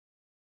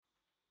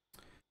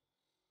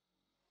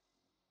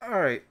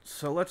Alright,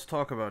 so let's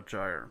talk about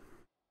Gyre.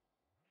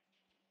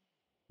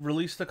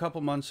 Released a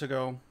couple months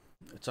ago.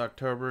 It's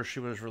October.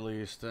 She was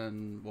released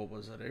in, what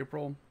was it,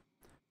 April?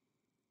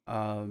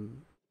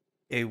 Um,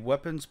 a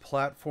weapons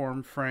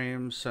platform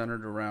frame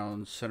centered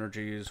around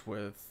synergies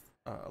with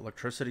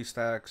electricity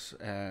stacks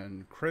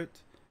and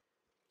crit.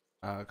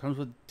 Comes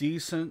with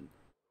decent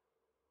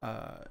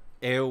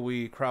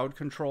AoE crowd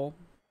control,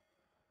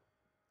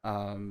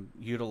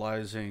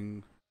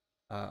 utilizing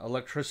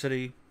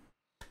electricity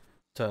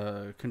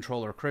to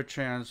control her crit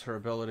chance. Her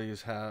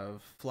abilities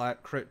have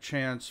flat crit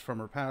chance from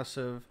her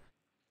passive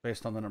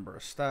based on the number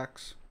of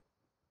stacks.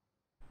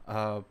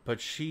 But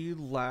she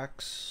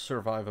lacks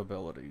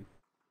survivability.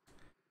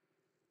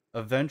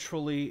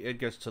 Eventually, it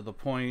gets to the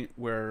point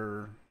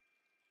where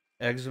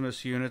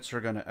Eximus units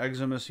are going to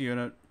Eximus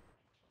unit,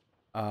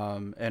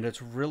 and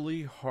it's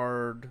really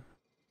hard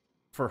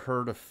for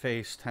her to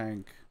face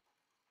tank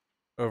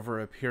over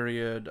a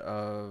period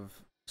of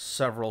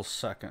several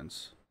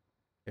seconds.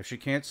 If she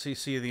can't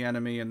see the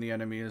enemy and the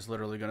enemy is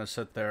literally going to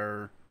sit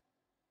there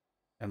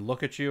and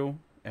look at you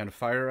and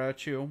fire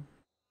at you,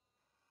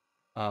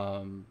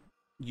 um,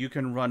 you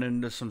can run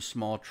into some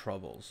small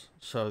troubles.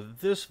 So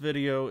this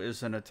video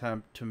is an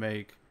attempt to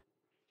make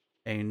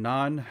a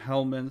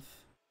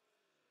non-Helminth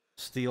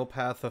steel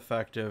path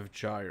effective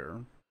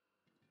Gyre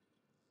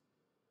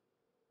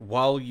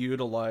while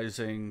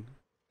utilizing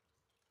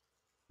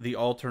the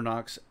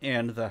Alternox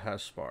and the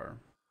Hespar.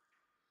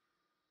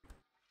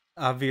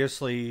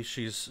 Obviously,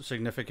 she's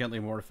significantly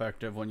more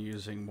effective when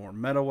using more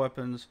meta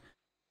weapons,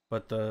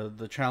 but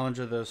the challenge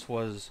of this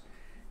was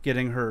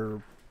getting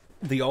her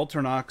the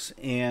Alternox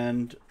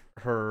and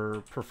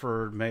her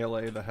preferred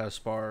melee, the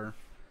Hespar,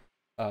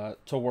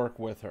 to work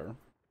with her.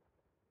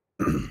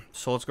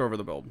 So let's go over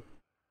the build.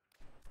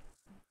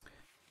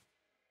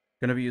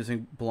 Going to be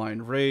using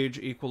Blind Rage,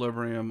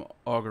 Equilibrium,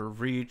 Augur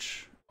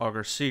Reach,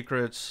 Augur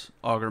Secrets,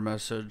 Augur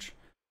Message.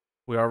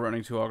 We are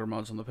running 2 Augur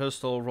mods on the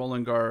pistol,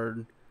 Rolling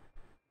Guard,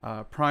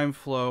 Prime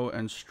Flow,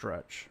 and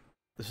Stretch.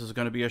 This is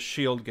going to be a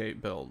Shield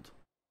Gate build.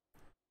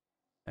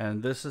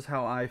 And this is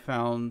how I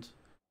found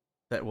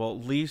that will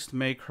at least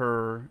make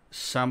her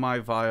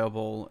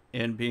semi-viable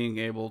in being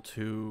able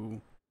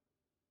to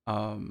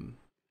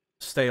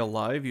stay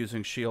alive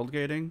using shield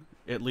gating.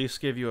 At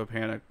least give you a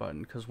panic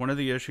button, because one of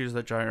the issues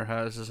that Gyre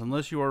has is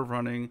unless you are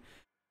running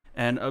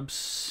an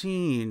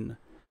obscene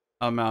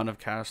amount of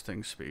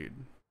casting speed,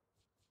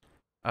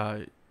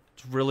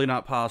 it's really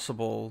not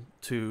possible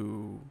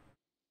to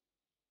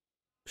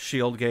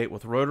shield gate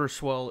with rotor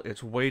swell.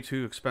 It's way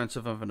too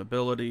expensive of an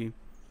ability.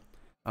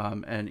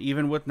 And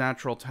even with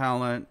natural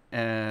talent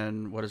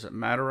and what is it,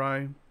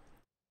 Materai,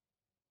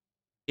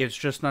 it's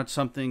just not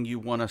something you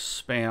want to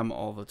spam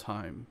all the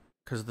time,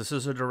 because this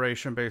is a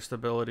duration based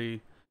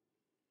ability.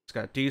 It's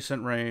got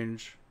decent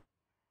range.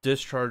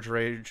 Discharge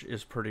range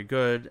is pretty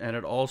good, and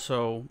it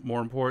also,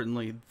 more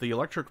importantly, the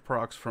electric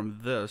procs from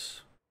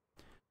this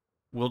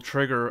will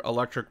trigger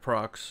electric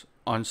procs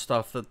on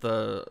stuff that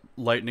the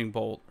lightning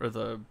bolt or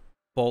the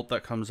bolt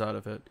that comes out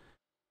of it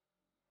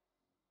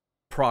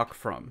proc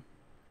from.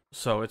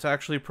 So it's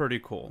actually pretty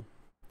cool.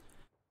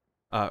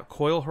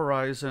 Coil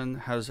Horizon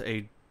has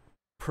a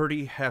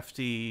pretty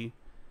hefty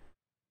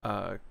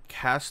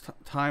cast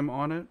time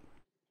on it.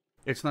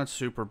 It's not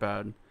super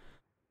bad,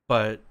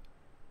 but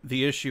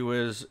the issue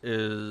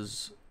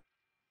is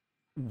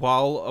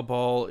while a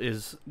ball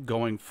is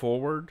going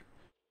forward,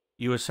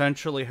 you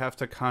essentially have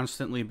to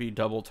constantly be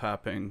double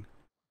tapping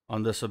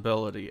on this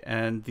ability,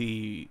 and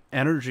the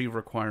energy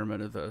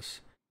requirement of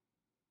this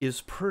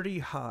is pretty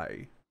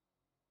high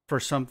for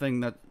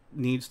something that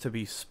needs to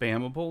be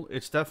spammable.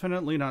 It's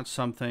definitely not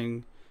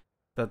something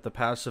that the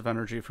passive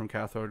energy from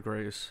Cathode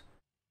Grace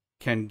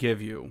can give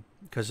you,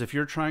 because if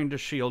you're trying to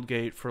shield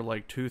gate for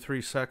like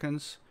 2-3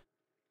 seconds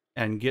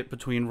and get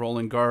between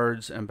rolling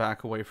guards and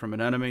back away from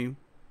an enemy,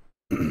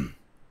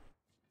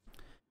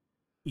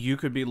 you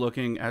could be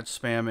looking at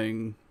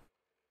spamming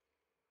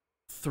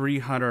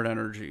 300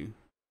 energy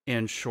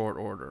in short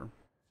order.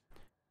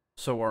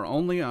 So our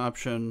only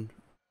option,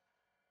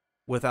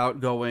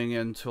 without going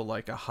into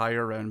like a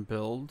higher end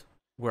build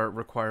where it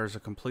requires a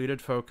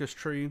completed focus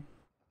tree,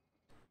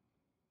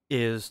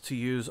 is to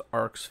use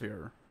Arc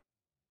Sphere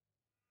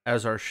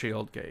as our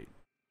shield gate.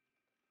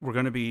 We're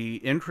going to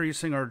be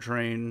increasing our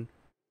drain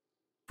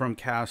from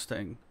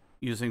casting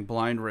using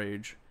Blind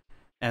Rage,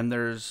 and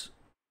there's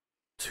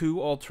 2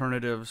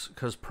 alternatives,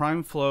 because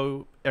Prime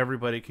Flow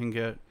everybody can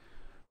get.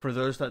 For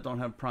those that don't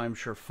have Prime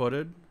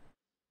Sure-Footed,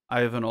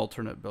 I have an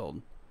alternate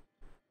build.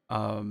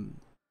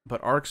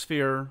 But Arc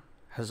Sphere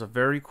has a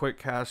very quick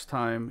cast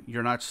time.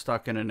 You're not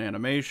stuck in an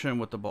animation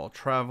with the ball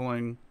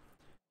traveling.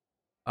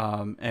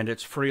 And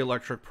it's free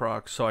electric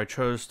proc, so I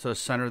chose to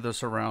center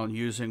this around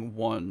using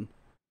 1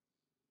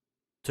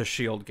 to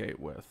shield gate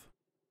with.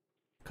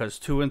 Because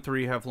 2 and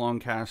 3 have long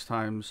cast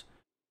times.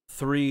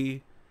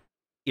 3,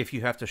 if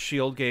you have to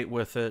shield gate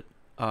with it,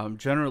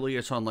 generally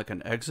it's on like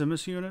an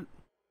Eximus unit,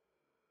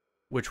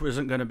 which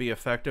isn't going to be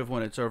effective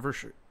when its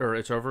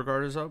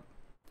overguard is up.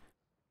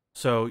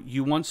 So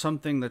you want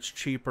something that's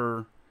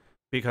cheaper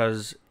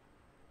because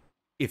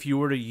if you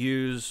were to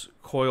use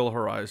Coil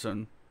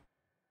Horizon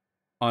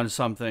on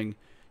something,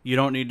 you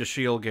don't need to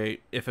shield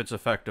gate if it's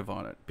effective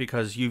on it,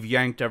 because you've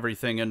yanked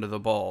everything into the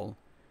ball.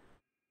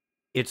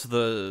 It's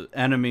the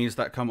enemies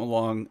that come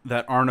along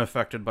that aren't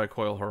affected by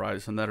Coil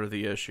Horizon that are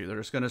the issue. They're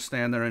just going to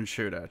stand there and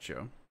shoot at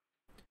you.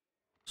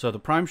 So the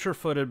Prime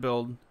Sure-Footed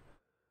build,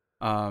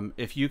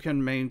 if you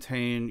can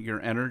maintain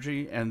your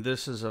energy, and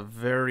this is a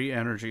very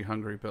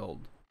energy-hungry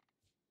build.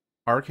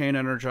 Arcane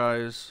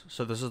Energize,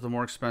 so this is the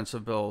more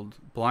expensive build.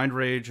 Blind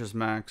Rage is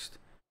maxed.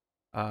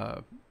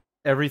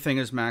 Everything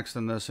is maxed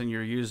in this, and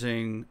you're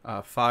using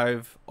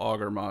 5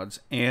 Augur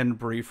mods and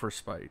Brief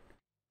Respite.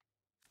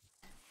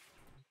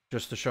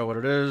 Just to show what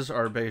it is,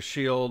 our base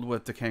shield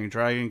with Decaying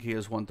Dragon Key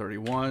is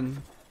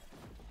 131.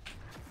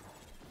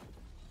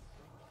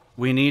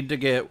 We need to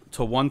get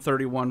to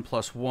 131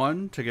 plus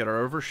 1 to get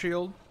our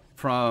Overshield.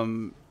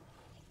 From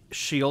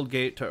Shield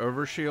Gate to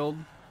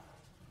Overshield,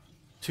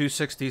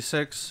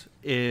 266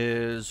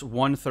 is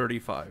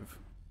 135.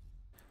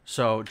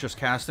 So just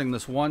casting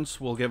this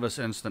once will give us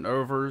instant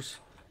overs,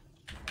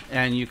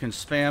 and you can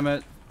spam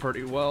it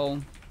pretty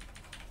well.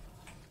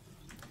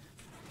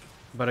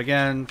 But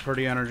again,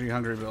 pretty energy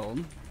hungry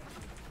build.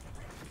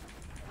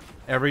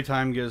 Every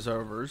time gives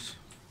overs.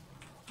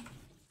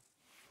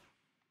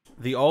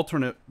 The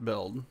alternate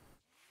build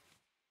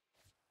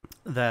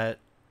that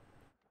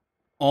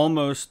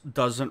almost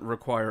doesn't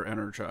require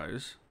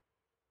Energize.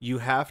 You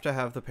have to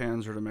have the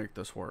Panzer to make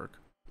this work.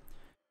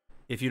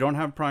 If you don't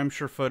have Prime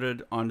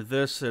Sure-Footed on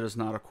this, it is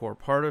not a core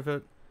part of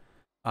it.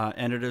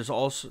 And it is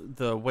also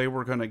the way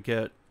we're going to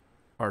get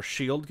our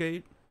Shield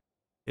Gate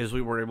is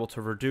we were able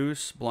to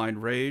reduce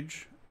Blind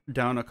Rage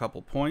down a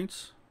couple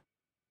points.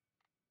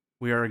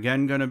 We are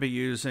again going to be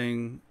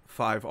using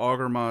 5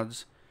 Augur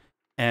mods,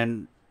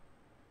 and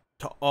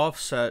to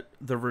offset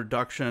the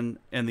reduction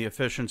in the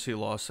efficiency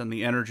loss and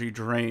the energy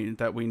drain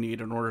that we need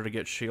in order to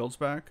get shields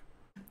back,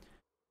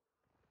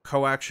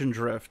 Coaction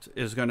Drift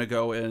is going to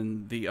go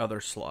in the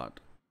other slot.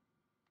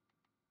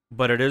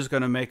 But it is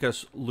going to make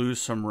us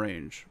lose some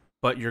range.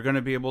 But you're going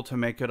to be able to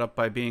make it up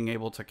by being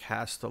able to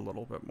cast a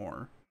little bit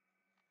more.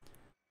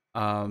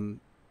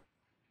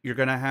 You're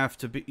going to have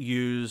to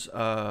use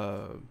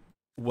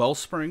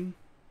Wellspring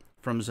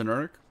from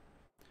Zenuric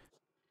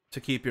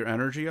to keep your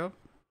energy up.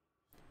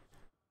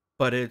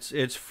 But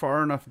it's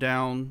far enough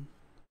down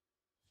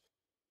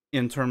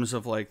in terms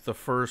of like the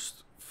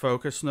first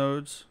focus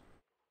nodes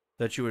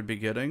that you would be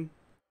getting,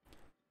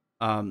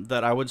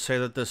 that I would say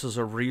that this is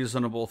a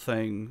reasonable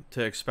thing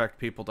to expect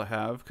people to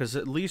have, because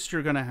at least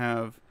you're going to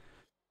have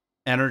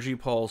Energy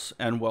Pulse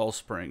and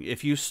Wellspring.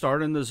 If you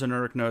start in the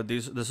Zenuric node,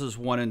 this is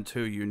 1 and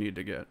 2 you need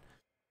to get.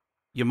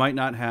 You might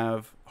not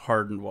have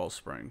Hardened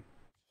Wellspring,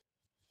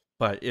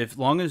 but as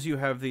long as you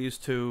have these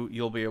 2,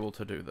 you'll be able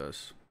to do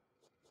this.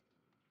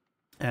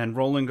 And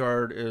Rolling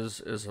Guard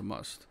is a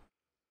must.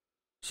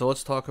 So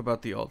let's talk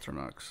about the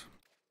Ultranox.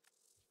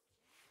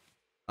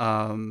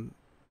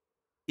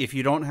 If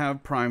you don't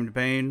have Primed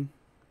Bane,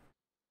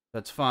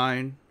 that's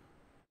fine.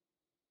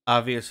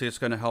 Obviously, it's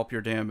going to help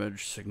your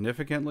damage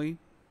significantly.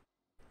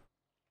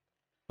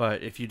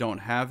 But if you don't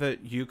have it,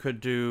 you could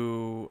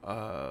do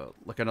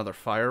like another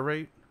Fire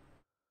Rate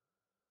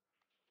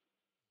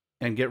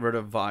and get rid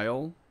of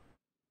Vial,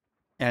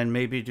 and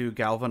maybe do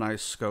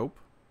Galvanized Scope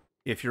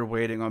if you're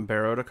waiting on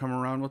Barrow to come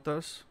around with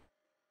this.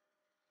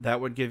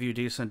 That would give you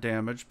decent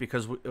damage,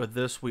 because with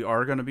this we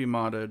are going to be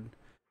modded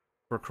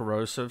for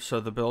Corrosive, so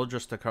the build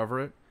just to cover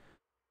it.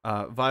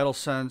 Vital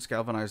Sense,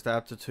 Galvanized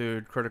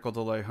Aptitude, Critical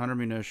Delay, 100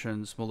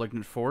 Munitions,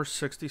 Malignant Force,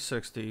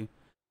 60-60,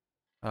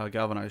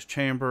 Galvanized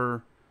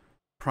Chamber,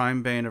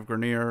 Prime Bane of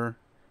Grenier,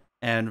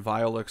 and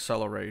Vial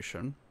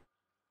Acceleration.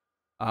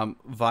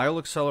 Vial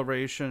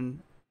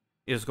Acceleration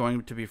is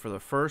going to be for the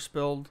first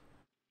build,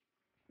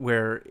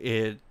 where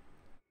it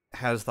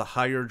has the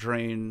higher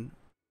drain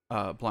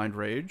Blind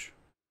Rage.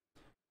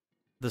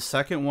 The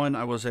second one,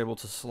 I was able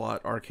to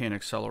slot Arcane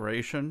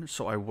Acceleration,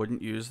 so I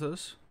wouldn't use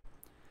this.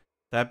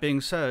 That being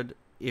said,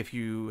 if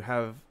you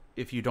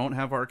don't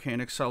have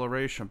Arcane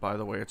Acceleration, by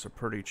the way, it's a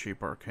pretty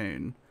cheap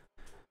Arcane.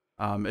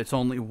 It's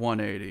only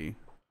 180.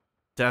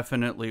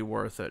 Definitely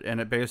worth it. And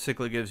it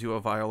basically gives you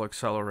a Vial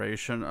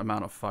Acceleration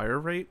amount of fire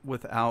rate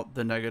without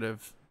the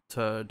negative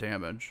to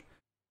damage.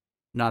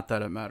 Not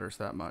that it matters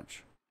that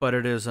much, but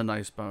it is a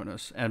nice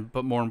bonus.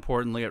 But more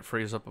importantly, it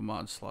frees up a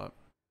mod slot.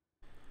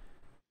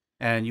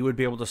 And you would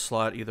be able to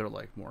slot either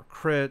like more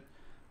crit,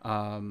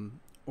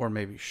 or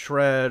maybe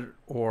shred,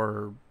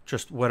 or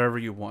just whatever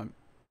you want.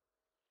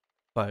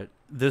 But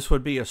this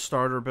would be a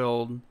starter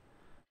build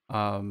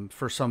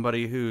for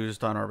somebody who's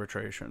done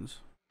arbitrations.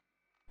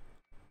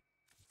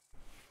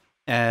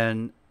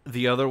 And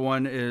the other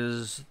one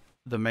is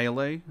the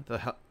melee,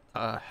 the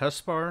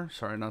Hespar.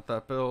 Sorry, not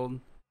that build.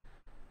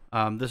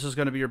 This is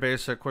going to be your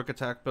basic quick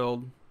attack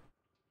build.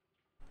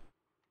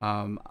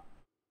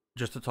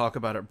 Just to talk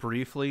about it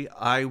briefly,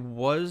 I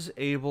was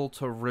able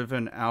to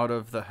Riven out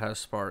of the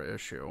Hespar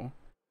issue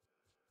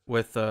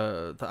with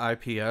the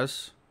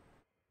IPS.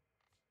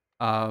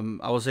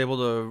 I was able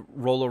to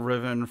roll a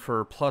Riven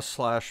for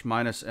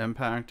 +/-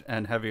 impact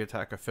and heavy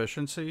attack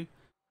efficiency.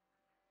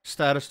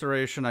 Status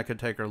duration, I could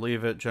take or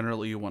leave it.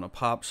 Generally, you want to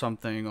pop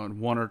something on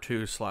 1 or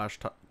 2 slash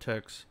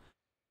ticks,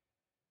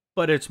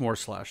 but it's more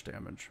slash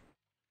damage.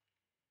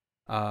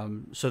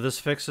 So this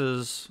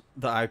fixes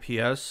the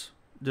IPS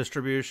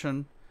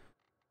distribution,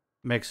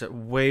 makes it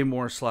way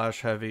more slash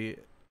heavy,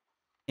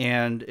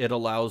 and it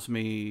allows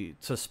me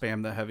to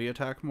spam the heavy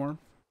attack more.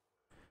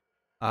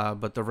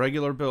 But the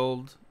regular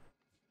build,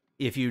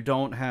 if you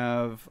don't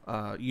have,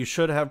 you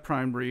should have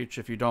Prime Reach.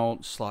 If you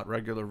don't, slot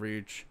regular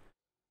Reach.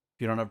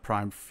 If you don't have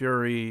Prime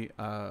Fury,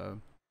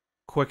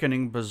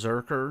 Quickening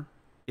Berserker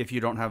if you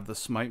don't have the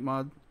Smite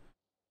mod,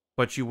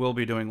 but you will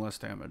be doing less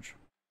damage.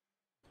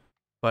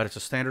 But it's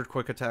a standard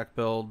quick attack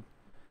build.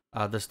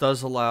 This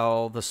does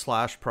allow the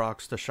slash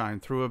procs to shine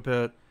through a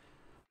bit.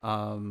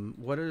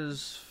 What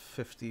is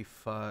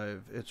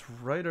 55? It's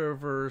right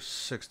over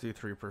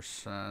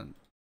 63%.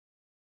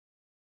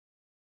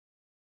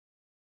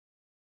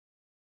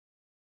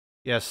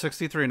 Yeah,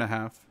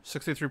 63.5,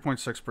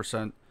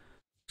 63.6%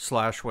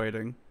 slash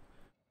weighting.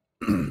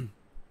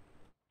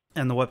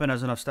 And the weapon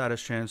has enough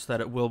status chance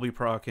that it will be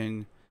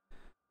proccing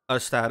a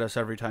status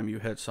every time you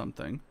hit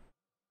something.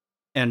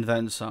 And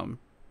then some.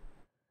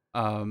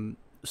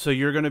 So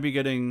you're going to be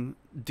getting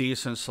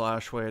decent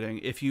slash weighting.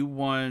 If you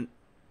want,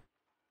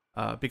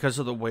 because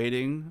of the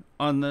weighting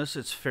on this,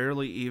 it's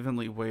fairly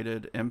evenly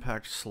weighted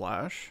impact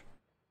slash.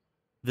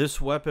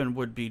 This weapon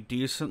would be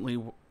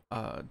decently,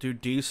 do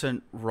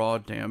decent raw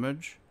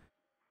damage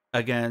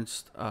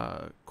against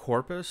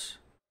Corpus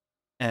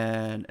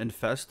and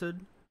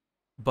Infested.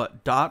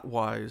 But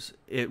dot-wise,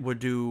 it would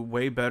do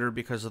way better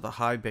because of the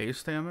high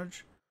base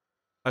damage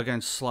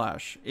against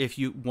slash.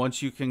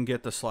 Once you can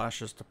get the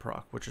slashes to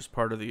proc, which is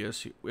part of the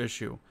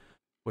issue,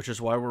 which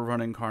is why we're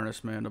running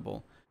Carnus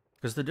Mandible.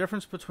 Because the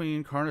difference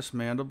between Carnus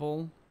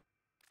Mandible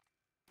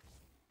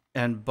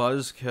and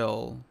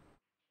Buzzkill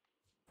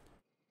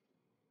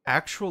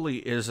actually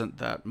isn't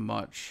that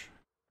much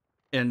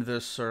in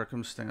this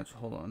circumstance.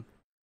 Hold on.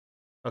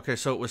 Okay,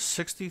 so it was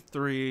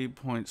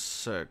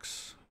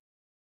 63.6.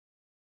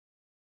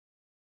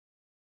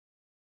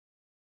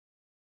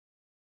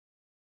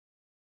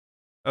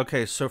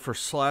 Okay, so for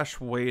slash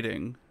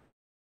weighting,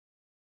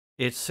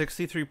 it's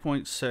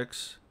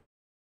 63.6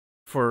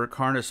 for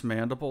Carnus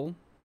Mandible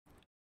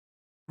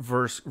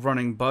versus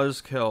running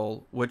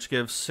Buzzkill, which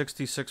gives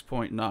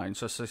 66.9,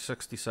 so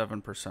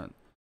 67%.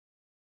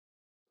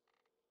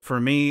 For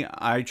me,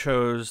 I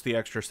chose the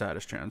extra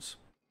status chance.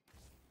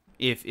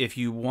 If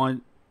you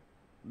want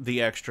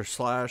the extra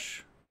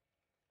slash,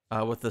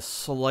 with a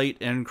slight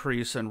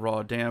increase in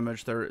raw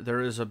damage,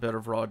 there is a bit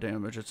of raw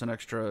damage. It's an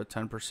extra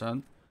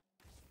 10%.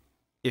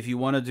 If you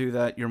want to do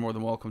that, you're more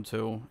than welcome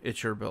to.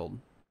 It's your build.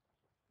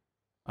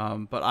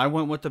 But I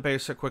went with the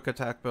basic quick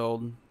attack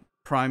build.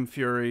 Prime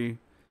Fury,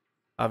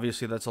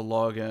 obviously that's a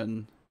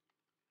login.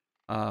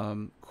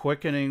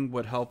 Quickening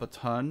would help a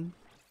ton.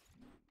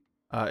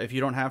 If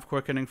you don't have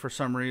Quickening for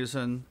some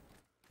reason,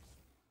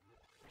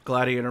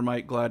 Gladiator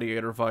Might,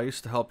 Gladiator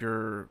Vice to help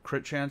your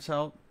crit chance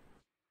out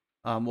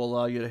will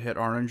allow you to hit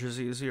oranges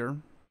easier.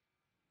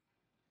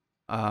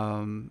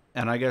 And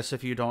I guess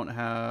if you don't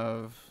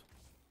have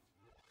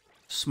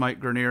Smite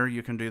Grenier,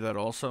 you can do that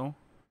also.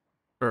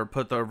 Or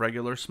put the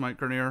regular Smite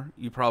Grenier.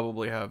 You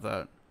probably have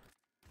that.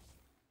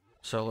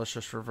 So let's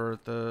just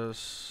revert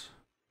this.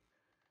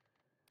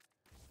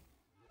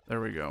 There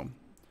we go.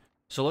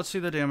 So let's see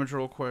the damage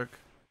real quick.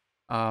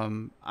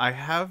 I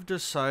have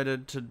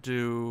decided to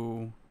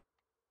do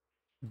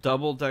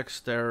double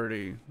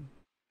dexterity.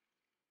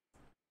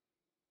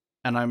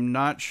 And I'm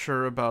not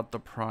sure about the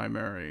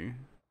primary.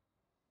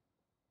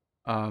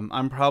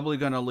 I'm probably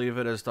going to leave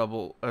it as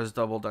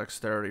double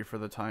dexterity for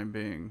the time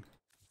being.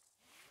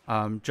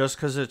 Just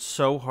because it's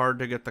so hard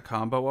to get the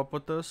combo up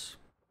with this.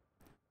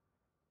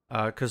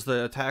 Because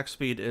the attack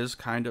speed is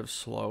kind of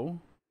slow.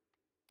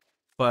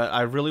 But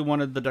I really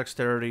wanted the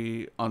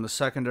dexterity on the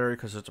secondary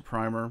because it's a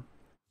primer.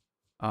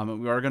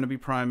 We are going to be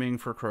priming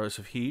for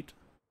corrosive heat.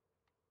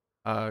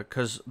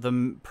 Because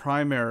the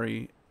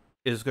primary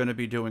is going to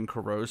be doing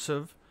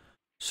corrosive.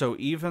 So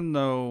even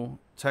though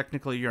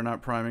technically you're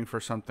not priming for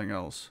something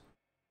else,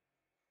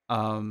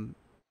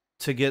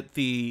 to get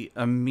the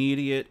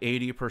immediate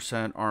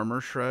 80% armor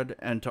shred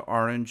and to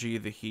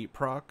RNG the heat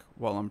proc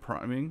while I'm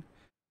priming,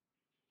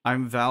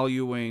 I'm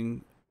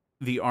valuing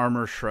the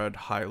armor shred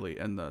highly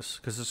in this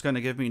because it's going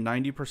to give me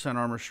 90%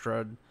 armor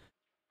shred,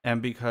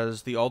 and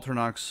because the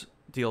Alternox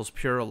deals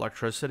pure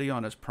electricity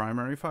on its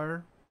primary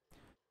fire,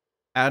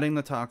 adding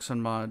the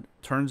Toxin mod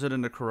turns it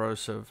into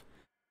corrosive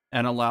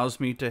and allows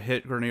me to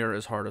hit Grenier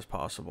as hard as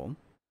possible.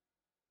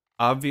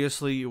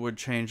 Obviously, you would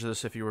change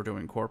this if you were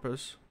doing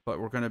Corpus, but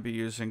we're going to be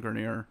using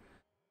Grenier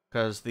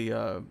because the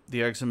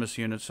Eximus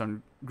units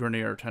on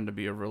Grenier tend to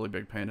be a really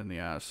big pain in the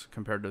ass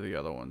compared to the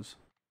other ones.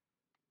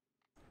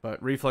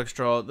 But Reflex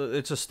Draw,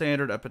 it's a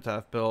standard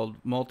Epitaph build,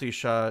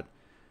 multi-shot,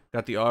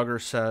 got the Augur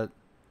set,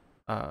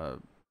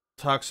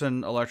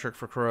 Toxin Electric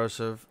for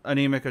corrosive,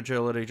 Anemic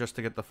Agility just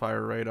to get the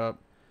fire rate up.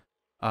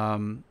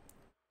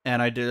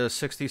 And I did a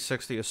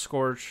 60-60 a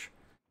Scorch.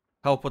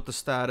 Help with the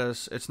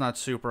status. It's not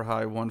super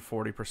high,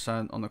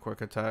 140% on the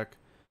quick attack.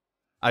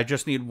 I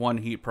just need one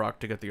heat proc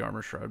to get the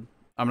armor shred.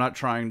 I'm not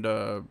trying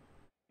to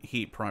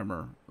heat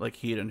primer, like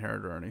heat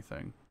inherit or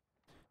anything.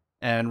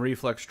 And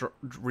reflex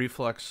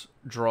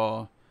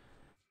draw,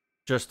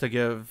 just to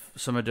give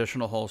some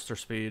additional holster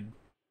speed.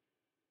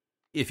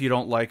 If you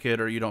don't like it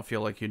or you don't feel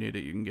like you need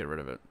it, you can get rid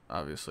of it,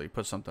 obviously.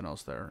 Put something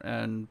else there.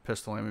 And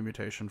pistol ammo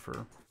mutation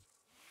for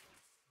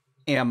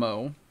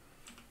ammo.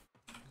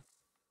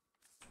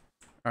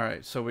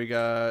 Alright, so we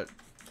got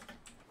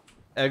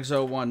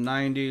Exo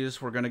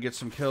 190s. We're going to get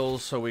some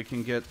kills so we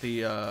can get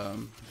the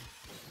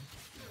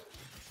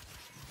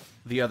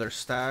other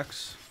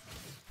stacks.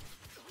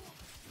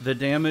 The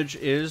damage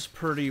is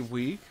pretty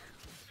weak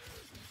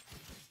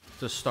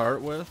to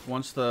start with.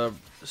 Once the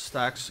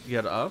stacks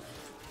get up,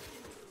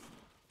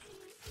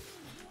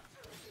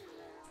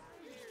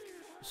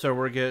 so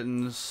we're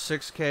getting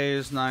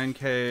 6Ks,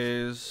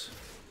 9Ks,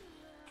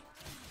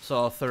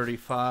 saw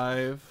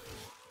 35,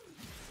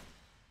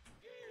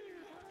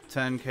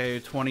 10K,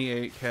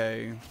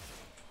 28K,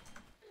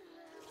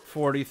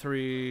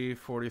 43,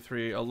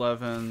 43,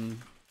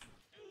 11,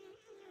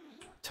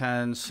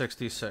 10,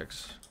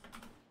 66.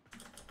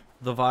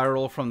 The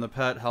viral from the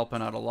pet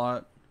helping out a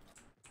lot.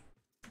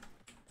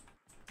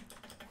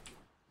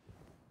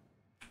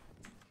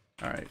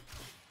 Alright.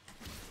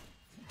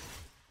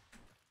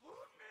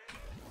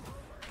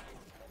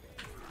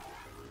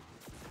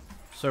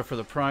 So for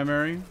the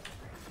primary,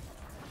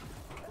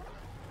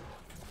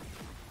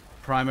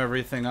 prime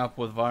everything up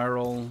with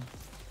viral.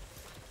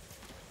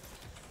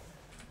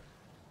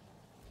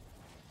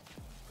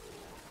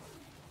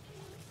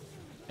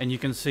 And you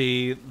can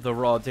see the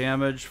raw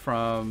damage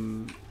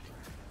from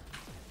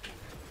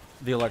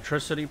the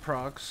electricity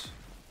procs.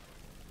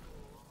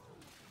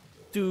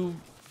 Do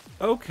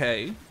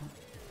okay.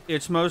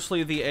 It's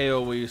mostly the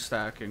AoE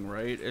stacking,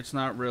 right? It's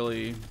not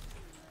really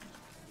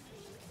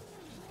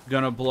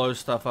gonna blow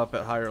stuff up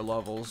at higher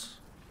levels.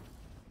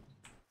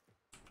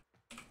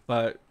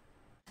 But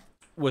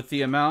with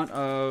the amount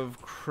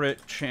of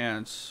crit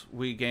chance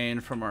we gain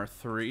from our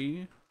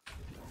 3,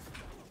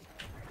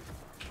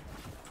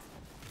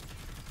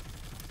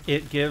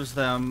 it gives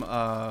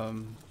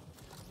them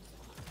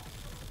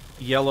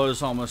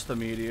yellows almost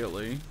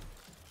immediately.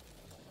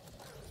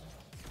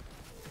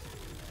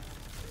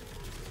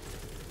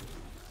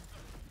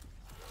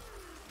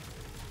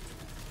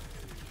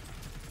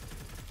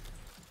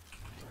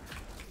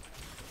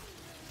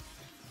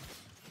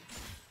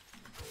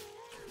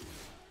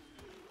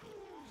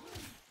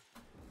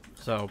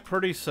 So,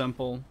 pretty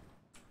simple.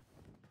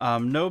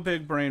 No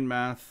big brain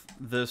math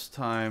this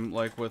time,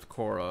 like with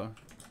Korra.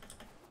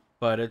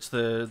 But it's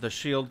the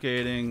shield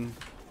gating.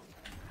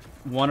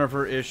 One of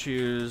her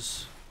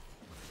issues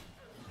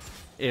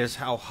is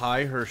how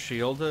high her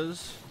shield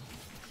is.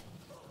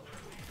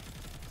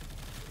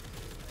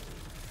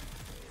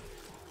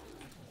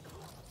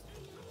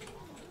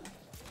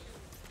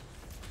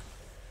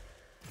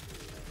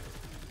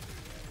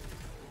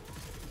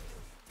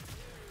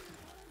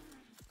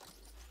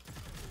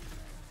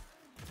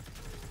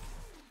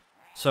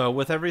 So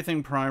with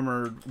everything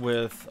primered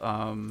with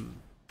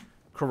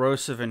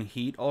corrosive and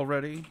heat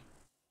already,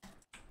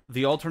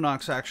 the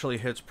Ultranox actually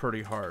hits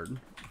pretty hard,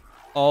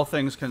 all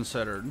things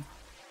considered.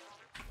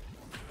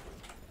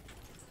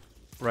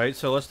 Right,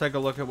 so let's take a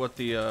look at what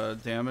the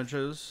damage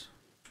is.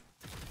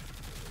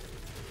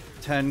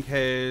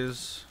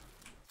 10Ks.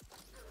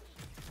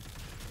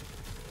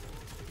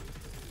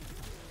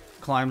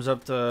 Climbs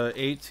up to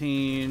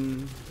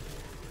 18,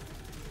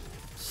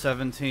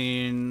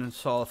 17,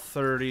 saw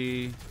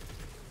 30.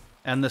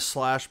 And the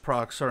slash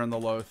procs are in the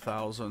low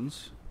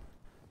thousands.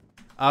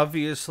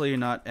 Obviously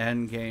not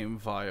endgame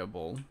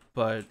viable,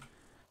 but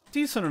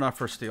decent enough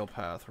for Steel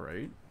Path,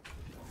 right?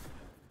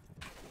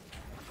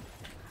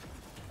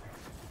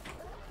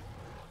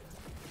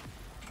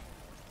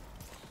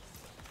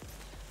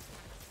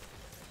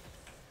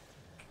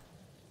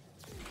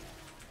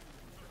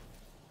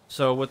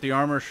 So with the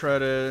armor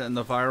shredded and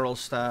the viral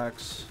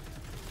stacks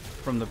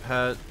from the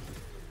pet,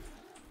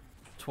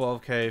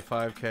 12K,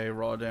 5K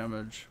raw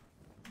damage.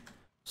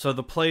 So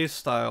the play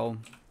style,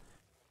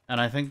 and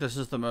I think this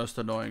is the most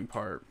annoying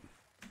part,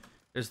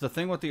 is the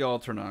thing with the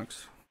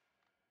Ultranox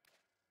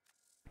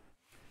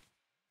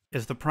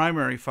is the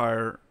primary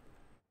fire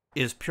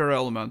is pure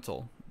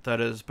elemental.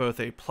 That is both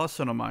a plus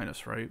and a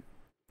minus, right?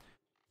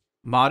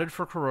 Modded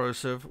for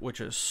corrosive,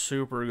 which is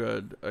super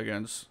good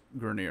against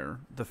Grineer,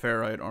 the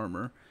ferrite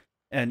armor.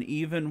 And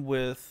even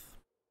with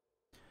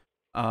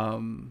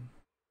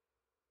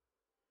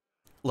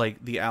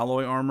like the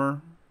alloy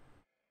armor,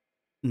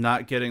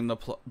 not getting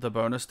the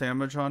bonus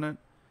damage on it,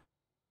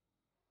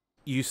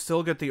 you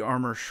still get the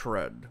armor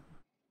shred.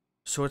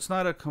 So it's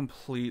not a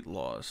complete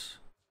loss.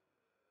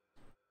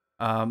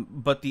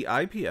 But the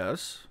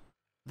IPS,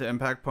 the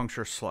impact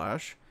puncture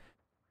slash,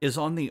 is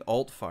on the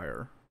alt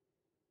fire.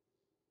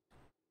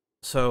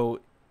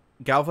 So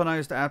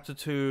galvanized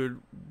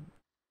aptitude,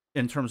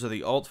 in terms of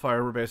the alt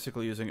fire, we're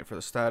basically using it for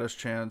the status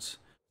chance.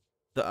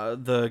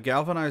 The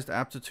galvanized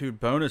aptitude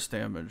bonus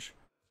damage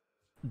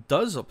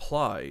does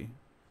apply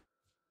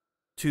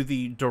to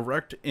the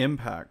direct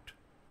impact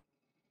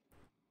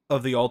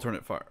of the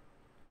alternate fire.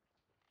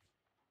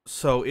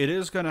 So it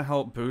is going to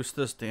help boost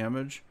this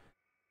damage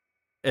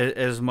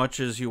as much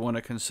as you want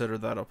to consider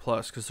that a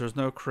plus, because there's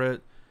no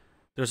crit.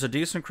 There's a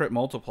decent crit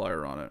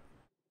multiplier on it.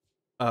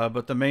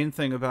 But the main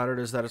thing about it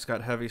is that it's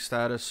got heavy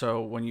status,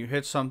 so when you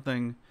hit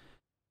something,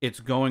 it's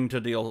going to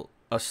deal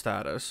a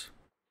status.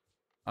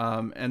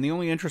 And the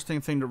only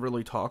interesting thing to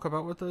really talk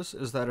about with this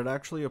is that it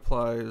actually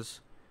applies,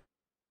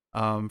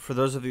 for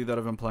those of you that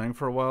have been playing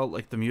for a while,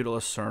 like the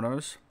Mutilus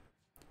Cernos,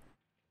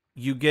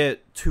 you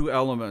get 2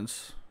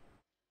 elements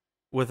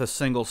with a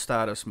single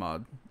status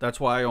mod. That's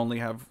why I only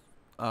have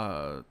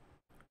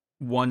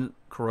 1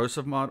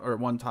 corrosive mod, or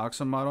 1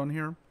 toxin mod on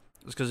here.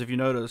 It's because if you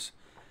notice,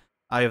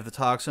 I have the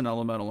toxin,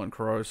 elemental, and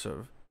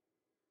corrosive,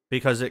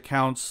 because it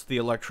counts the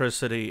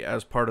electricity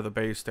as part of the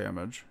base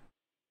damage.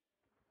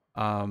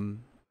 So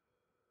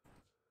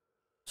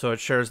it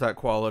shares that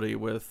quality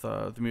with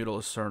the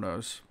Mutilus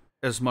Cernos,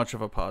 as much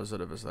of a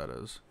positive as that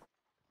is.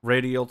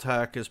 Radial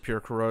attack is pure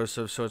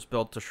corrosive, so it's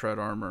built to shred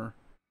armor.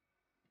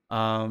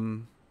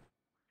 And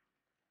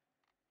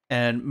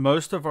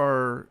most of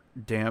our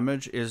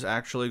damage is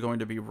actually going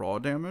to be raw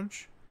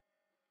damage.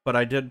 But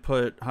I did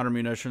put Hunter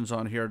Munitions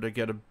on here to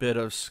get a bit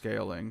of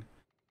scaling.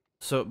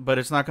 So, but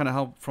it's not going to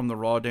help from the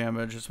raw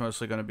damage. It's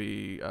mostly going to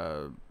be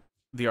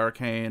the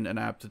Arcane and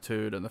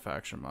Aptitude and the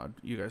Faction mod.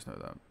 You guys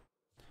know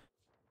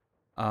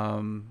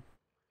that.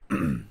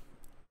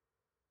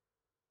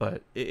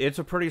 But it's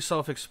a pretty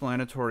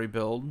self-explanatory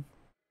build.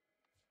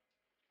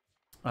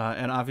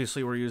 And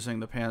obviously we're using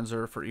the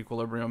Panzer for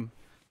Equilibrium.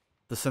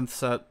 The Synth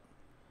set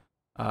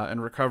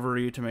and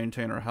Recovery to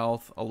maintain our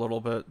health a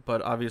little bit.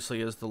 But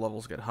obviously as the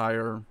levels get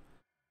higher,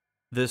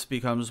 this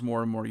becomes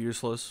more and more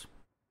useless.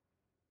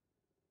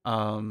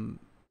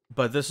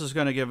 But this is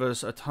going to give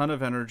us a ton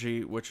of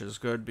energy, which is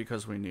good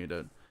because we need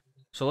it.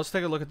 So let's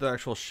take a look at the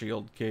actual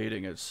shield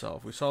gating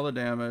itself. We saw the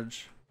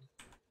damage.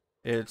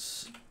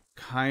 It's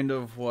kind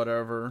of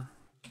whatever.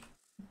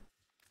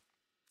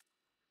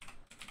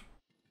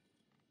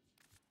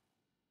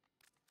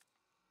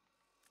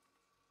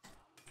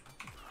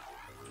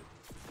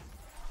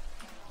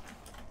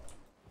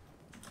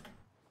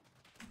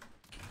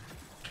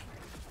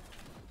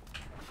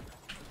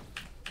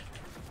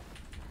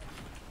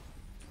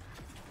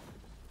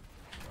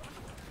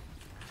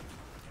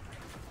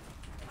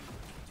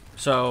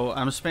 So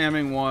I'm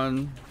spamming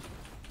 1.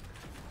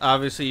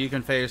 Obviously you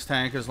can phase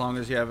tank as long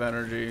as you have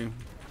energy.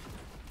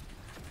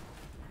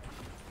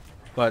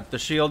 But the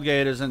shield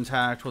gate is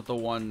intact with the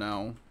 1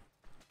 now.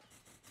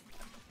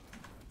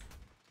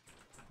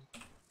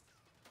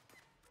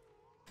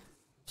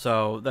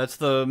 So that's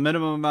the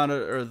minimum amount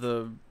of, or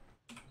the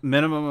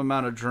minimum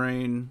amount of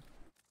drain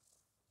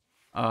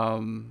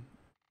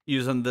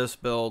using this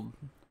build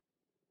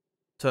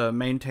to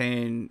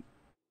maintain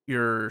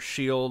your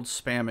shield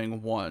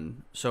spamming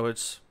 1. So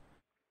it's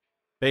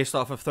based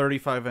off of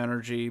 35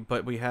 energy,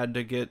 but we had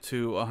to get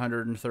to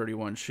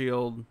 131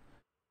 shield.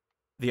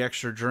 The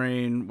extra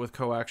drain with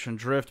coaction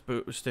drift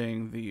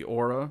boosting the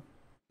aura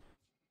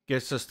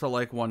gets us to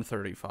like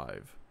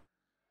 135.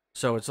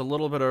 So it's a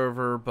little bit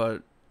over,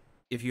 but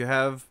if you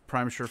have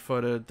Prime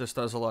Sure-Footed, this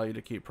does allow you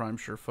to keep Prime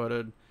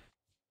Sure-Footed.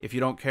 If you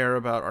don't care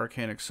about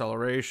Arcane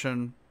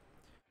Acceleration,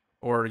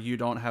 or you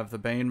don't have the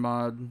Bane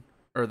mod,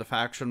 or the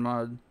Faction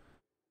mod,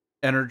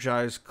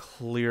 Energize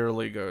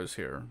clearly goes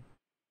here.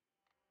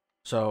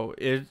 So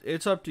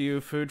it's up to you,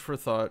 food for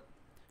thought.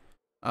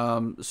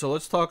 So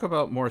let's talk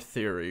about more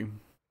theory.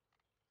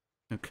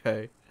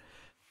 Okay.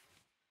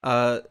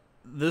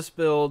 This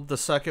build, the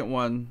second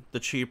one, the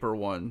cheaper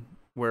one,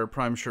 where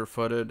Prime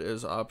Sure-Footed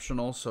is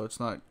optional, so it's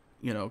not,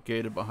 you know,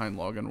 gated behind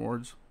login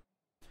wards.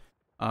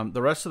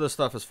 The rest of the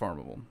stuff is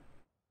farmable.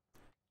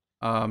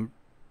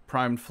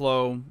 Primed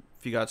Flow,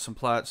 if you got some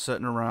plats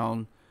sitting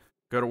around,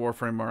 go to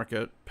Warframe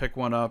Market, pick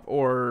one up,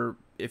 or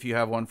if you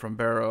have one from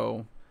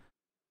Barrow,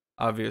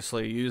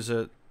 obviously use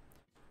it.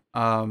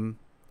 All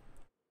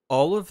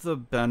of the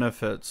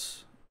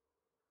benefits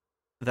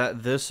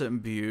that this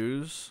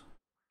imbues,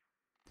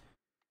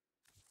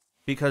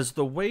 because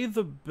the way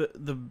the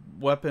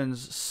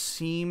weapons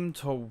seem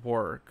to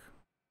work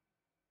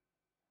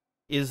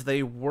is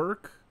they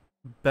work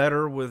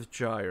better with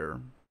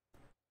Gyre.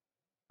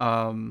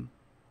 Like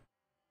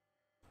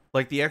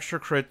the extra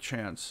crit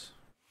chance,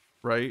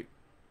 right?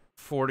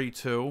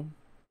 42.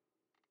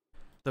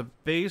 The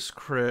base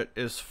crit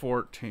is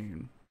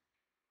 14.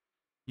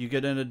 You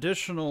get an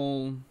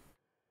additional,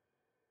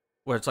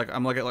 where it's like,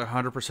 I'm like at like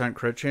 100%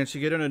 crit chance.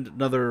 You get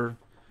another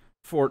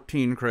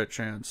 14 crit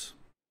chance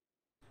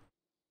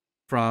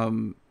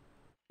from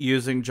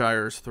using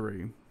Gyre's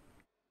 3,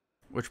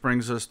 which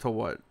brings us to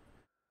what?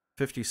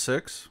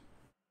 56?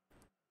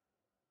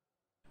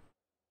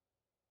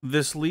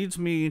 This leads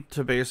me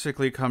to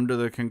basically come to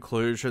the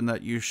conclusion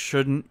that you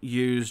shouldn't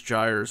use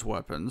Gyre's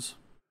weapons.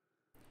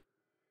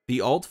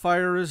 The alt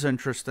fire is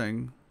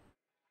interesting,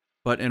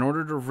 but in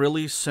order to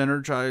really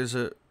synergize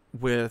it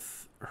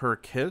with her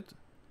kit,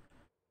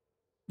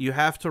 you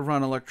have to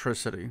run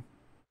electricity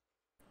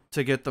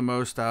to get the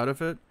most out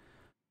of it,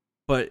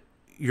 but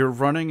you're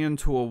running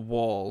into a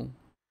wall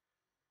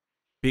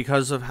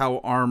because of how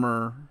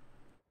armor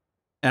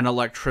and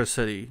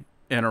electricity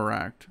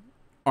interact.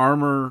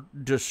 Armor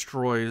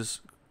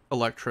destroys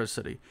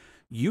electricity.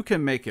 You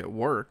can make it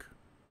work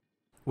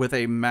with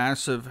a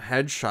massive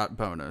headshot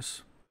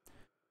bonus.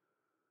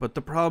 But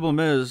the problem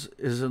is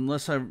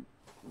unless I...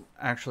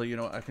 Actually, you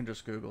know what? I can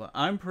just Google it.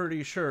 I'm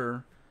pretty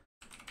sure...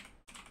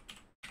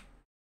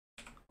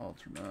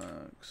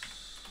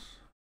 Ultramax...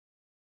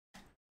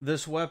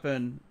 This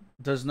weapon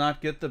does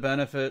not get the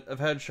benefit of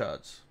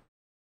headshots.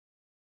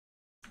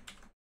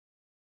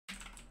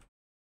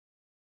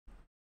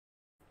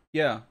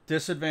 Yeah,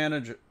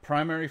 disadvantage.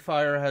 Primary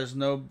fire has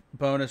no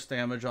bonus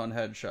damage on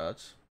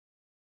headshots.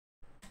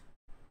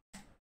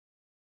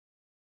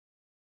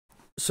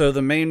 So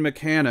the main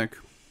mechanic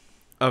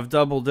of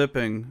double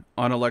dipping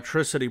on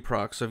electricity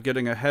procs, of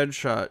getting a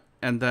headshot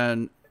and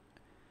then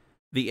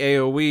the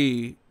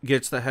AoE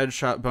gets the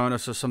headshot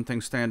bonus of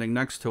something standing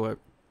next to it,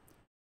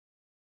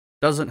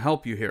 doesn't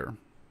help you here.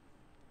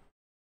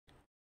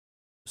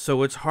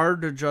 So it's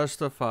hard to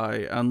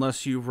justify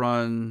unless you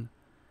run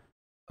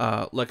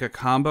like a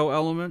combo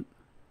element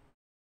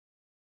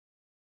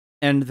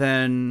and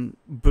then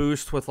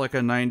boost with like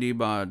a 90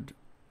 mod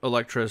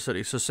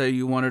electricity. So say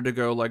you wanted to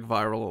go like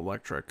viral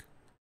electric.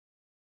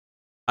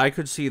 I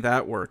could see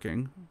that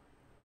working.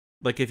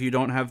 Like if you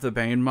don't have the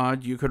Bane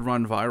mod, you could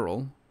run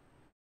viral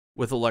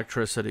with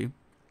electricity.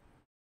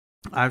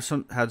 I've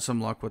had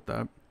some luck with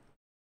that.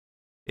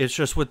 It's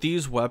just with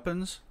these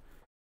weapons,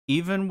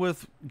 even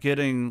with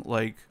getting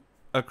like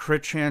a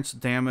crit chance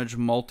damage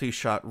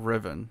multi-shot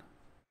Riven,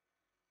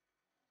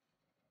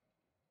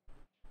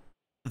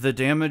 the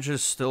damage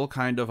is still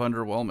kind of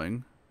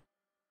underwhelming.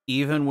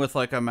 Even with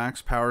like a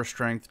max power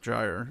strength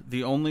Gyre,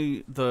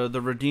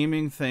 the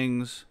redeeming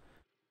things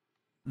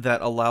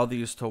that allow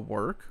these to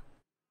work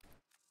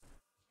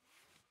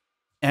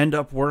end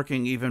up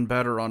working even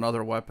better on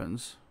other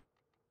weapons.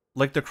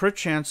 Like the crit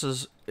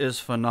chances is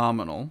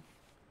phenomenal,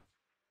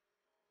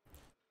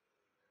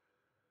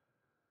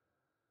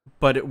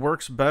 but it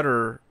works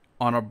better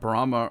on a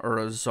Brahma or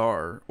a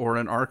Tsar or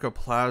an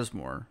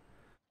Arcoplasmor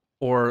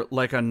or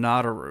like a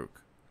Nadaruk.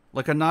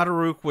 Like a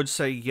Nadaruk would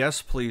say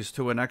yes please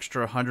to an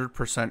extra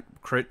 100%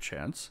 crit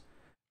chance.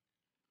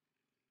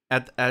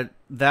 At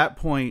that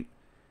point,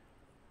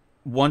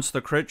 once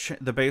the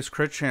base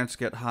crit chance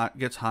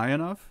gets high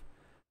enough,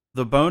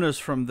 the bonus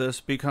from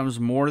this becomes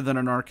more than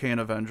an Arcane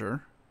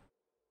Avenger.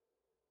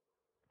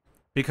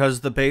 Because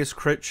the base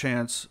crit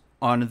chance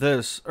on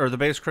this, or the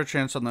base crit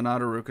chance on the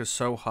Nadaruk is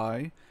so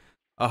high,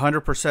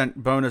 100%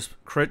 bonus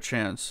crit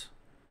chance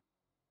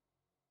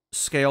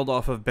scaled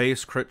off of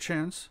base crit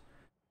chance,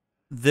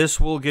 this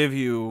will give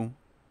you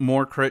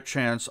more crit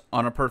chance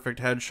on a perfect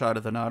headshot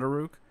of the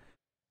Nadaruk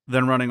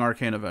than running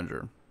Arcane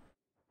Avenger.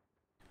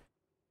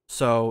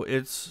 So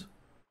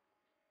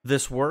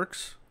this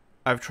works.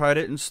 I've tried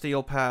it in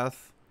Steel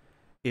Path.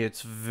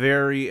 It's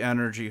very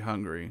energy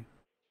hungry,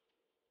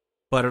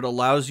 but it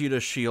allows you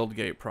to shield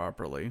gate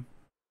properly.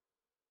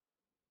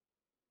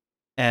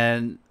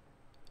 And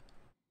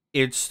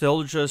it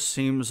still just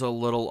seems a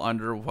little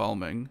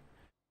underwhelming.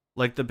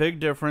 Like the big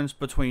difference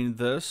between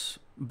this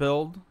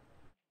build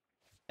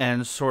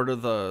and sort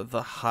of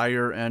the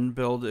higher end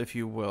build, if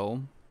you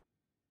will,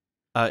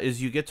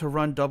 is you get to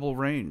run double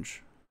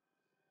range.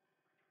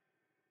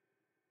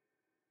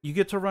 You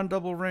get to run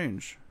double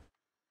range,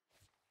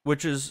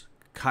 which is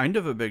kind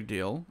of a big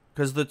deal,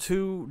 because the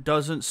 2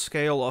 doesn't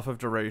scale off of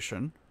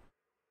duration,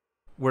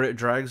 where it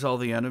drags all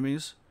the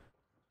enemies.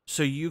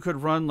 So you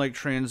could run like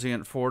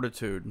Transient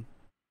Fortitude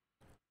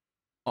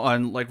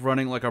on like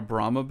running like a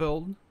Brahma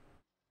build,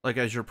 like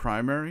as your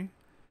primary.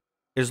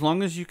 As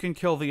long as you can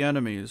kill the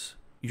enemies,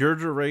 your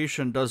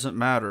duration doesn't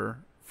matter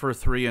for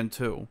 3 and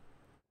 2.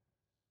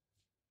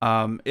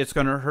 It's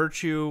going to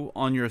hurt you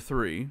on your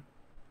 3,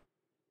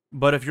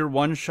 but if you're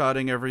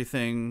one-shotting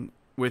everything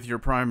with your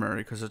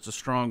primary, because it's a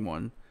strong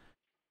one,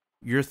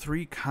 your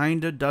 3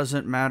 kinda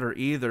doesn't matter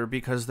either,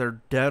 because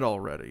they're dead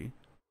already.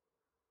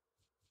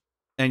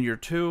 And your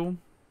 2,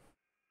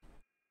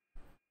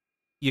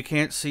 you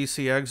can't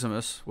CC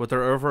Eximus with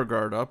their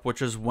overguard up,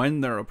 which is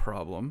when they're a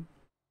problem.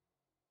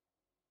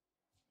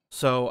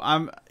 So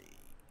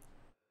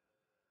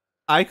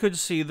I could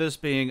see this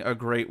being a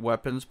great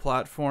weapons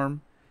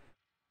platform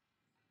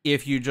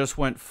if you just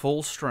went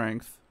full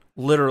strength,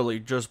 literally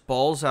just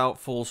balls out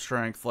full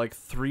strength, like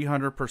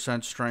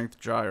 300% strength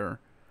Gyre,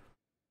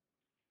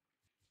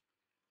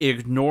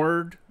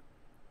 ignored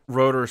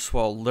Rotor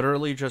Swell,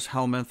 literally just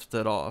Helminthed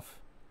it off,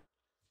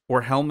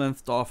 or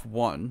Helminthed off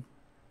 1,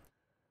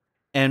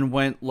 and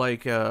went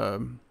like a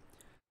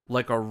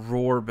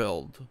Roar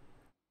build,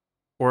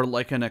 or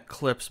like an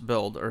Eclipse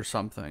build or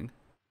something,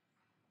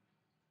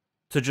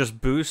 to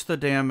just boost the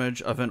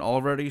damage of an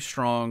already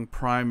strong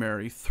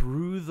primary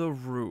through the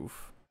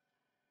roof.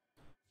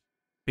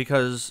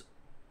 Because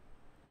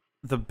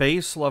the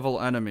base level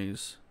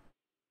enemies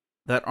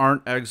that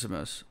aren't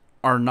Eximus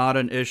are not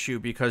an issue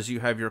because you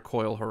have your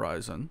Coil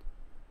Horizon.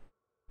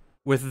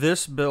 With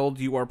this build,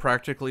 you are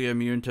practically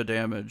immune to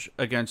damage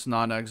against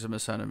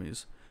non-Eximus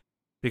enemies,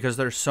 because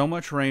there's so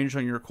much range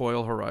on your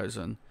coil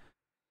horizon.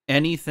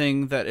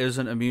 Anything that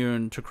isn't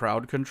immune to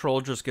crowd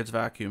control just gets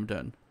vacuumed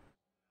in.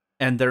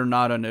 And they're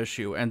not an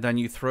issue. And then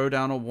you throw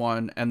down a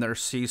 1 and they're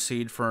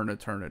CC'd for an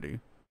eternity.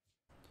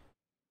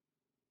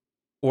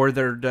 Or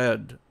they're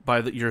dead by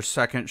your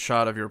second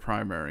shot of your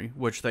primary,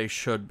 which they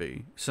should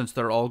be, since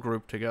they're all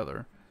grouped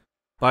together.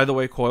 By the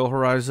way, Coil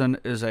Horizon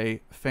is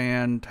a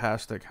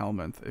fantastic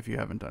helmet if you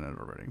haven't done it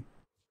already.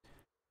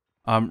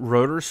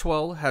 Rotor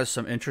Swell has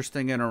some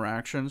interesting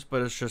interactions,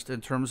 but it's just in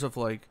terms of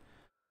like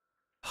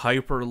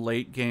hyper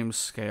late game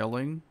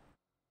scaling.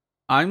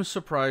 I'm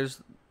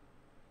surprised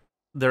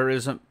there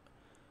isn't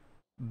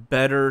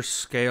better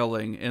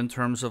scaling in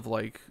terms of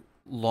like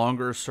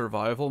longer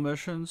survival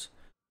missions,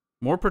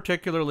 more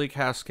particularly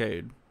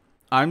Cascade.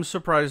 I'm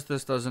surprised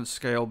this doesn't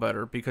scale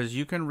better, because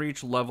you can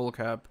reach level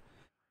cap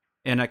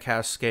in a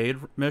Cascade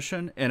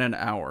mission in an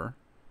hour.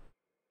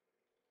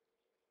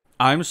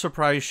 I'm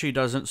surprised she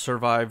doesn't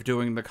survive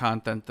doing the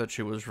content that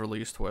she was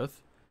released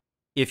with,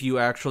 if you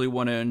actually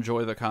want to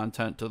enjoy the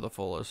content to the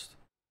fullest.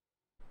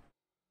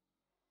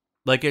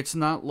 Like, it's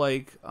not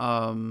like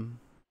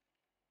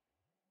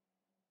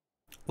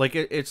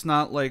it's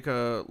not like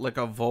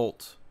a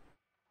Volt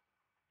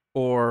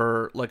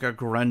or like a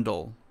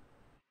Grendel,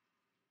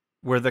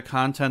 where the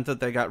content that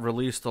they got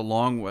released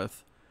along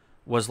with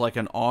was like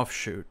an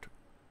offshoot.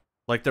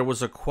 Like, there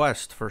was a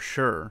quest for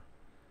sure,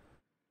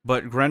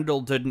 but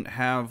Grendel didn't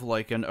have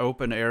like an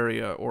open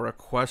area or a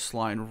quest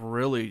line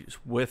really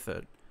with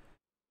it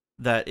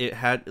that it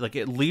had. Like,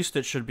 at least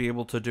it should be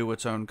able to do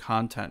its own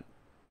content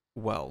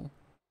well.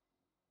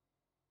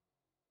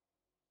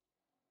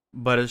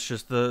 But it's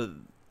just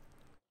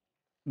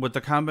with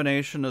the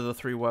combination of the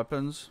 3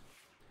 weapons,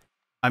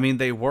 I mean,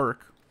 they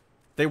work.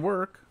 They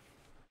work.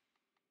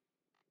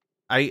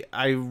 I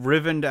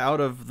rivened out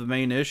of the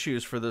main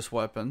issues for this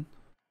weapon.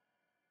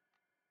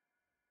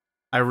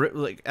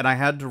 And I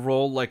had to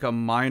roll like a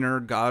minor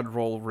god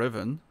roll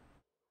Riven.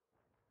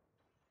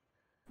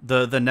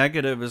 The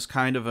negative is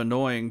kind of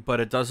annoying,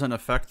 but it doesn't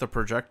affect the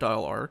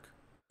projectile arc,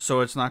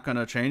 so it's not going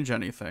to change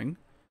anything.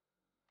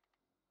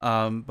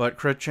 But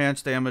crit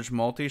chance damage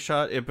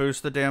multi-shot, it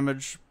boosts the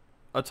damage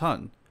a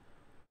ton.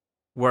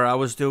 Where I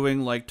was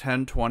doing like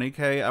 10,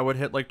 20k, I would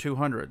hit like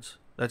 200s.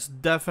 That's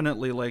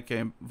definitely late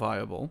game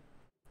viable.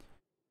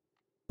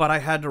 But I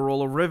had to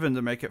roll a Riven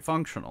to make it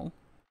functional.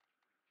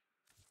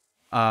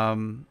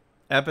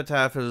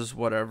 Epitaph is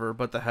whatever,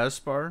 but the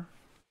Hespar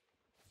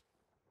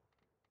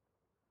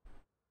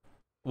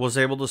was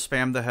able to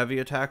spam the heavy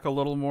attack a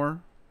little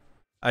more.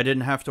 I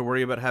didn't have to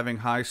worry about having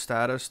high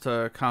status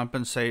to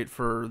compensate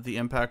for the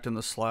impact in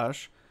the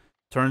slash.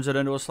 Turns it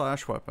into a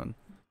slash weapon.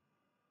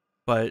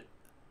 But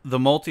the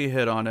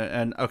multi-hit on it,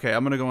 and okay,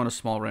 I'm going to go on a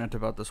small rant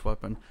about this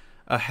weapon.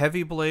 A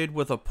heavy blade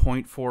with a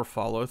 0.4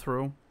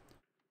 follow-through.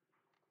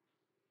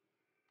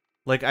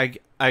 Like,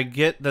 I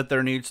get that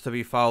there needs to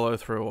be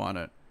follow-through on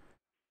it.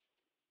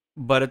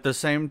 But at the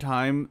same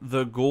time,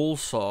 the Ghoul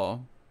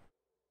Saw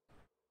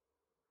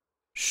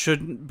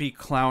shouldn't be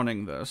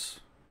clowning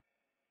this.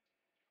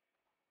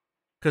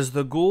 Because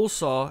the Ghoul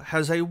Saw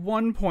has a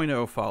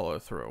 1.0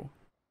 follow-through.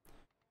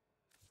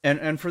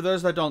 And for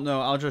those that don't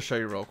know, I'll just show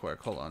you real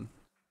quick. Hold on.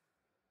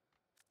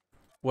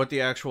 What the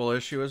actual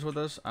issue is with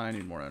this? I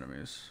need more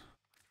enemies.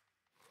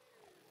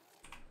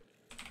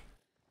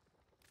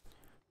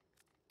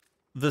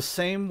 The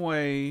same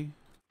way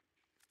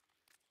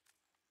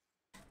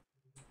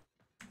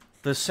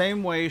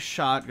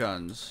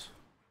shotguns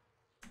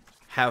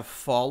have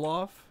fall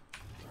off,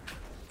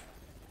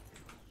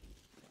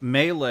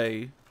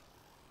 melee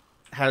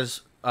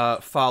has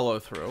follow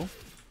through.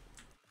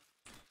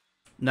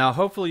 Now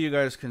hopefully you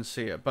guys can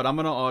see it, but I'm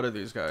gonna auto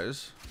these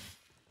guys.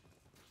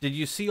 Did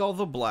you see all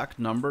the black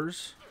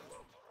numbers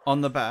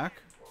on the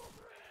back?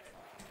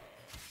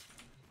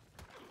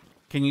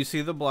 Can you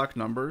see the black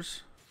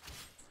numbers?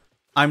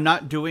 I'm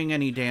not doing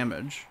any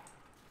damage.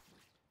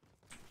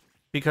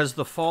 Because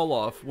the fall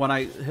off, when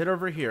I hit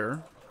over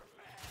here,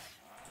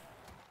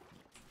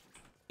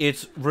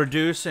 it's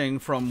reducing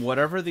from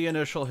whatever the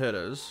initial hit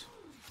is.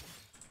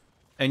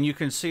 And you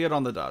can see it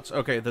on the dots.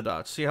 Okay, the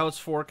dots. See how it's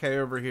 4K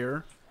over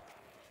here?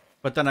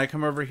 But then I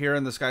come over here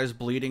and this guy's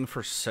bleeding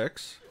for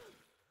 6.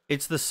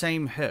 It's the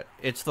same hit.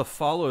 It's the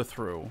follow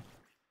through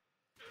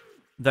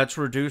that's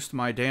reduced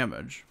my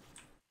damage.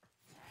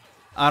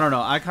 I don't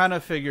know. I kind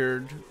of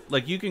figured,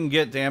 like, you can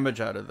get damage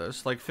out of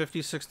this. Like,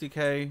 50,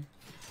 60k.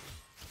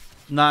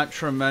 Not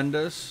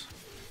tremendous,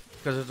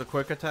 because it's a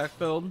quick attack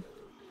build.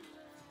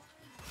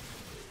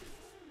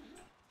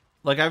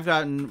 Like, I've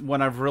gotten,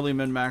 when I've really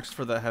min-maxed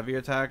for the heavy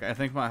attack, I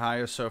think my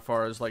highest so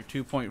far is, like,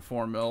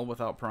 2.4 mil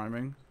without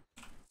priming.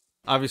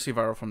 Obviously,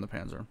 viral from the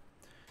Panzer.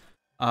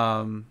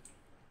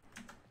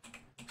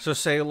 So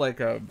say, like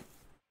a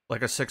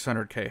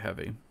 600k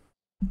heavy.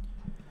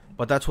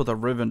 But that's with a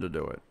Riven to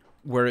do it.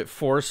 Where it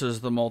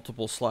forces the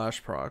multiple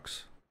slash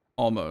procs,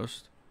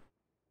 almost.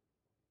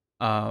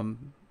 So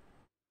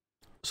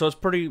it's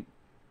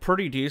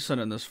pretty decent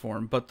in this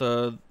form, but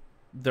the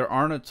there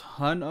aren't a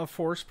ton of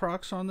force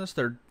procs on this.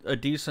 They're a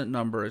decent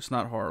number. It's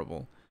not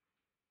horrible.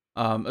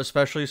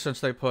 Especially since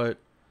they put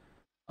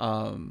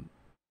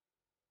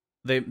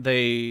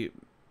they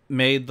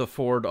made the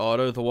forward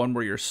auto, the one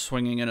where you're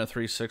swinging in a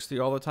 360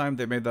 all the time,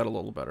 they made that a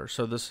little better.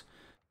 So this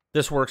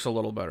works a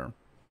little better.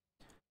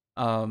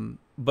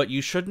 But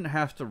you shouldn't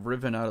have to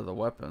riven out of the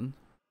weapon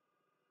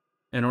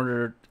in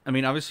order. I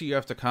mean, obviously you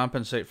have to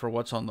compensate for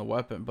what's on the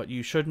weapon, but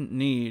you shouldn't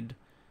need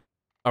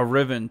a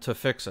riven to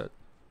fix it.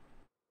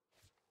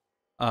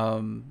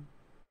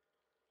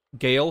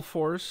 Gale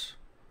Force,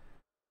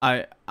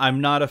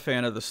 I'm not a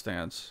fan of the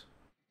stance.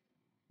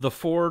 The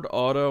forward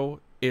auto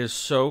is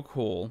so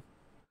cool.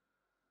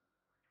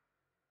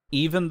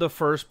 Even the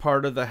first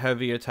part of the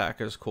heavy attack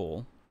is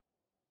cool.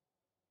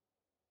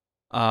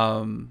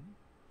 The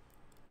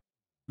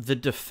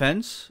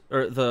defense,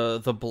 or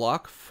the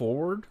block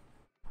forward,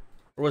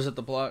 or was it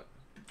the block?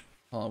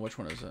 Hold on, which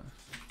one is it?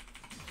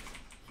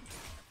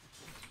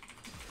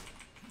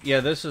 Yeah,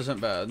 this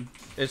isn't bad.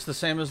 It's the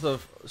same as the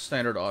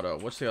standard auto.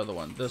 What's the other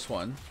one? This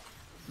one.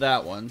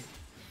 That one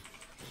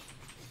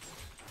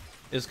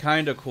is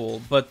kind of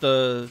cool, but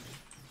the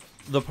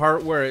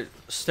part where it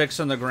sticks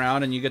in the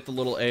ground and you get the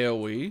little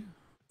AoE,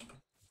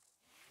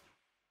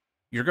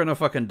 you're gonna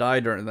fucking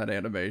die during that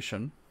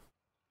animation.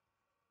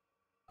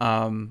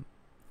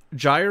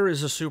 Gyre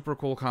is a super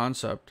cool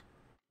concept,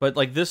 but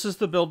like this is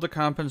the build to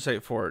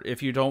compensate for it.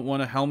 If you don't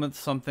want to helmet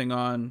something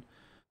on,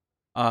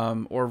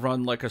 or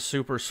run like a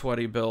super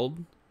sweaty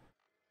build,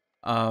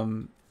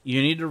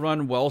 you need to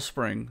run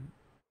Wellspring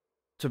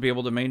to be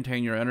able to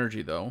maintain your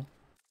energy though.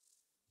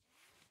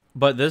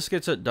 But this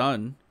gets it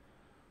done.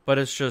 But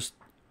it's just,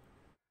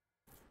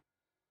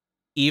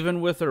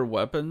 even with their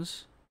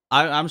weapons,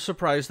 I'm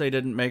surprised they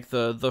didn't make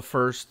the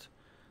first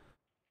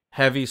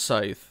heavy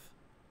scythe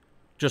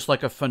just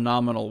like a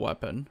phenomenal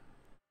weapon.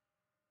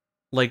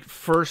 Like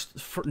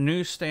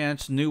new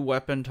stance, new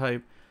weapon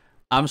type.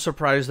 I'm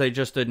surprised they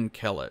just didn't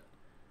kill it.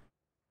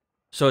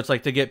 So it's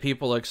like to get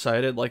people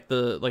excited, like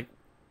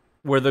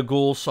where the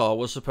ghoul saw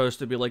was supposed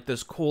to be like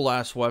this cool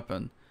ass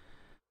weapon.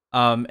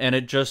 And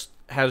it just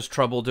has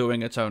trouble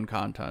doing its own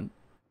content.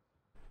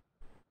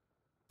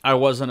 I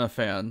wasn't a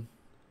fan.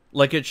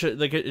 Like it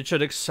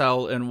should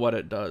excel in what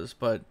it does,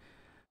 but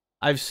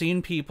I've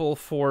seen people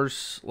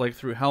force like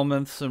through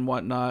helmets and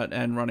whatnot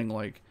and running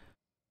like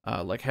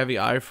heavy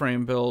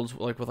iframe builds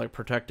like with like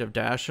protective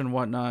dash and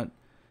whatnot.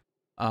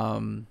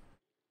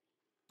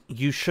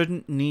 You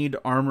shouldn't need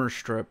armor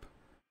strip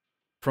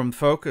from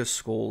focus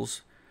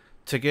schools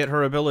to get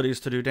her abilities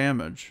to do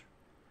damage.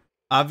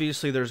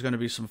 Obviously there's going to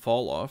be some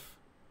fall off.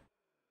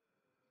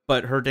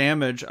 But her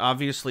damage,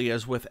 obviously,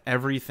 as with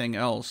everything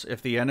else,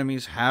 if the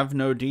enemies have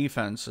no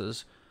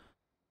defenses,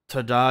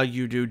 tada,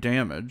 you do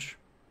damage.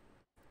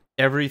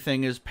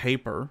 Everything is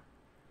paper.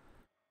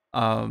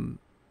 So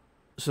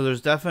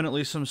there's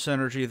definitely some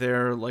synergy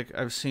there. Like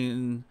I've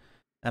seen,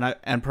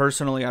 and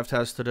personally I've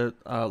tested it,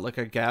 like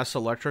a gas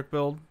electric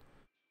build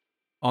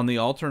on the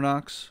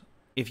Alternox.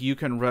 If you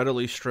can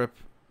readily strip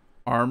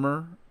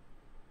armor,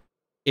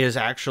 is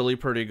actually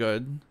pretty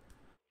good.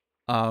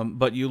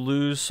 But you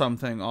lose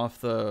something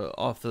off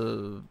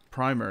the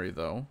primary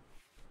though.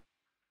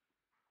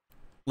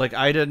 Like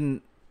I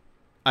didn't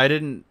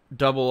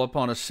double up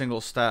on a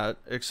single stat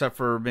except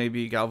for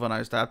maybe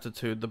galvanized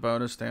aptitude, the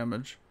bonus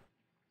damage.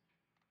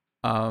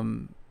 I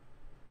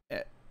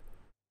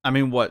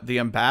mean, what, the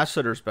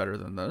ambassador's better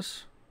than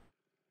this,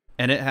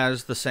 and it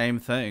has the same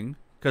thing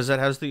because it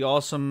has the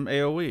awesome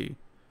AoE.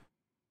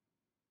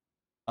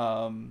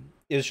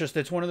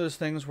 It's one of those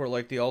things where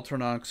like the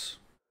Alternox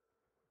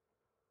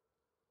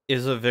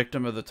is a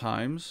victim of the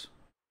times.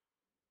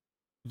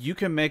 You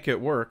can make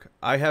it work.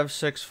 I have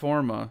 6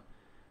 Forma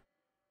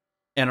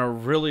and a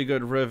really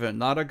good Riven.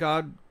 Not a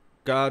god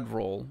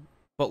roll,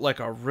 but like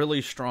a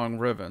really strong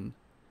Riven.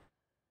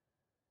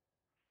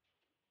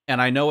 And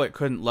I know it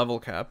couldn't level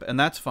cap, and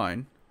that's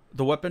fine.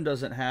 The weapon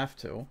doesn't have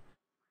to.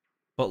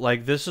 But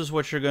like this is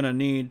what you're gonna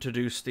need to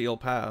do Steel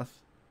Path.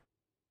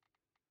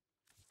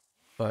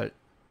 But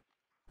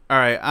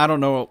alright, I don't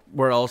know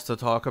where else to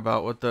talk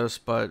about with this,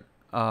 but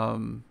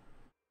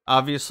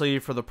obviously,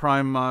 for the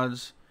Prime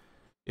mods,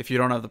 if you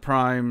don't have the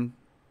Prime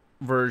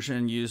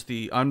version, use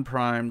the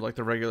unprimed, like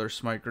the regular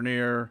Smite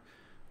Grineer,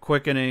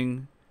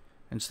 Quickening,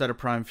 instead of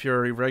Prime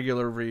Fury,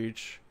 regular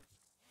Reach.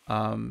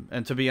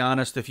 And to be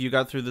honest, if you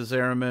got through the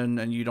Zeraman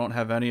and you don't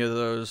have any of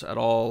those at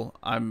all,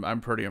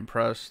 I'm pretty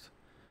impressed.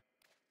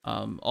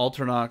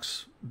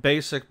 Alternox,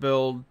 basic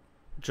build,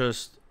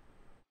 just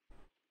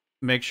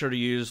make sure to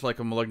use like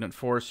a Malignant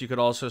Force. You could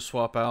also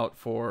swap out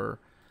for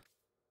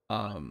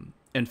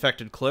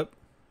Infected Clip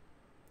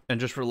and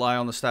just rely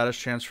on the status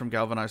chance from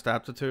Galvanized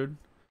Aptitude.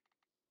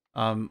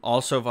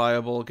 Also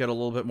viable, get a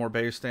little bit more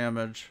base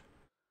damage.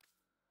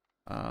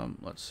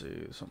 Let's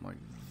see, something like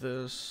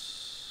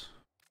this.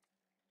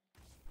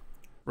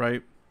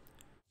 Right?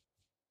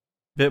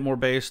 Bit more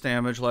base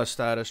damage, less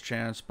status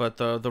chance, but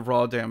the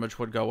raw damage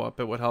would go up.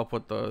 It would help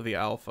with the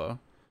alpha.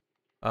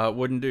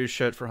 Wouldn't do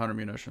shit for 100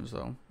 munitions,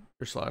 though.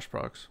 Or slash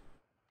procs.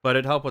 But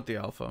it'd help with the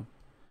alpha.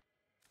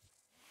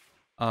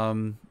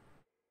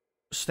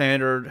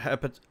 Standard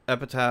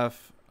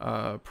epitaph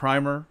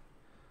primer.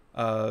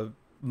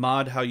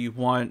 Mod how you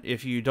want.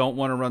 If you don't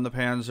want to run the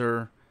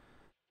Panzer,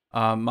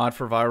 mod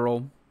for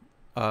viral.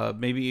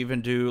 Maybe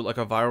even do like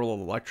a viral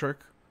electric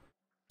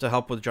to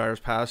help with Gyre's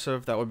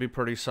passive. That would be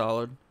pretty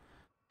solid.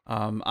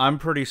 I'm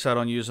pretty set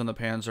on using the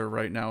Panzer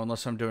right now,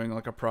 unless I'm doing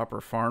like a proper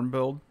farm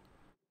build.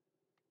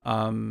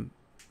 Then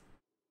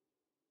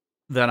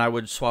I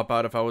would swap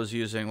out if I was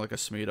using like a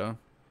Smita.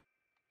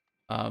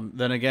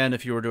 Then again,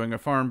 if you were doing a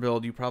farm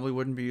build, you probably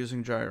wouldn't be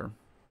using Gyre.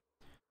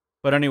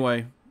 But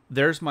anyway,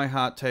 there's my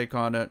hot take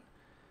on it.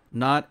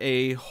 Not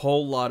a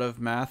whole lot of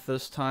math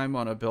this time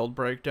on a build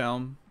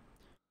breakdown.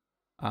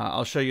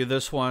 I'll show you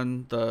this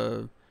one,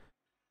 the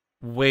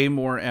way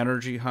more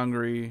energy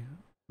hungry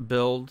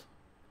build.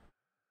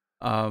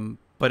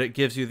 But it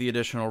gives you the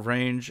additional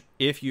range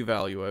if you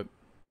value it.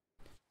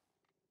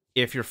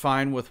 If you're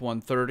fine with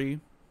 130,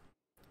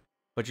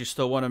 but you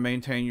still want to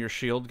maintain your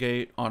shield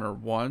gate on a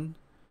 1,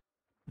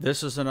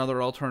 this is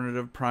another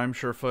alternative. Prime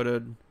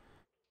sure-footed,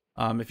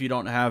 if you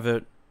don't have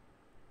it,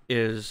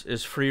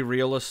 is free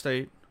real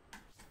estate.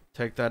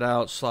 Take that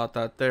out, slot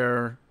that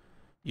there.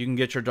 You can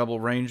get your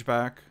double range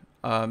back.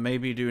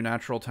 Maybe do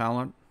natural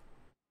talent.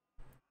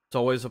 It's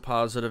always a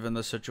positive in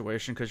this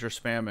situation because you're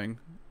spamming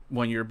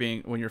when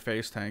you're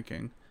face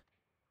tanking.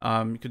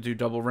 You could do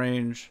double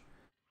range.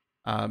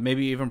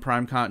 Maybe even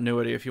prime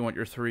continuity if you want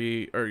your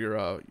 3 or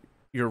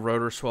your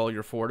rotor swell,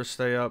 your 4 to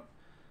stay up.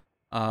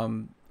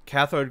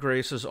 Cathode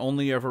grace is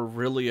only ever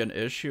really an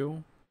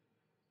issue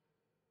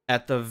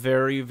at the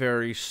very,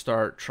 very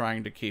start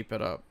trying to keep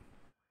it up.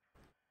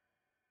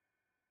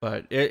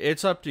 But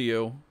it's up to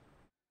you.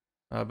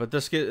 But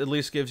this at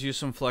least gives you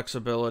some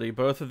flexibility.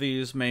 Both of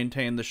these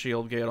maintain the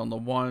shield gate on the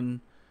 1,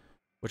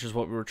 which is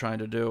what we were trying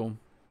to do.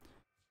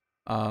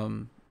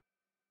 But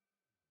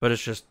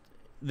it's just,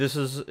 this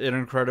is an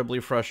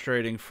incredibly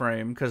frustrating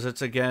frame, because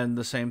it's, again,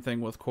 the same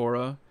thing with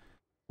Korra.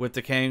 With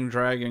Decaying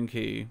Dragon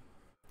Key,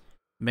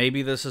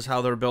 maybe this is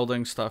how they're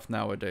building stuff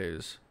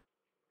nowadays.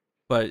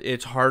 But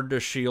it's hard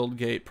to shield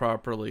gate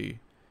properly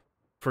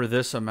for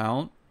this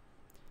amount.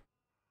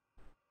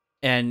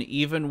 And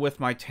even with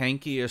my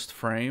tankiest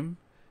frame,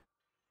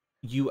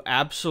 you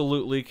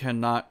absolutely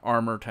cannot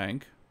armor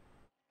tank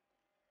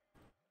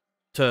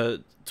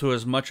to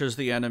as much as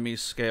the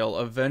enemies scale.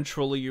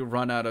 Eventually you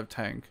run out of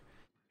tank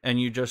and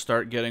you just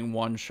start getting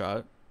one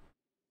shot.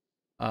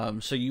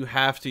 So you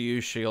have to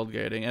use shield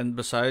gating. And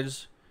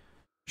besides,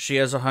 she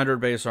has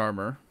 100 base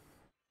armor,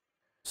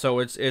 so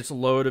it's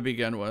low to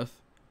begin with.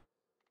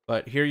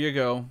 But here you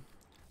go.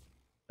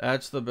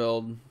 That's the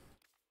build.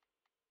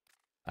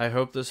 I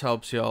hope this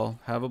helps y'all.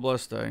 Have a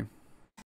blessed day.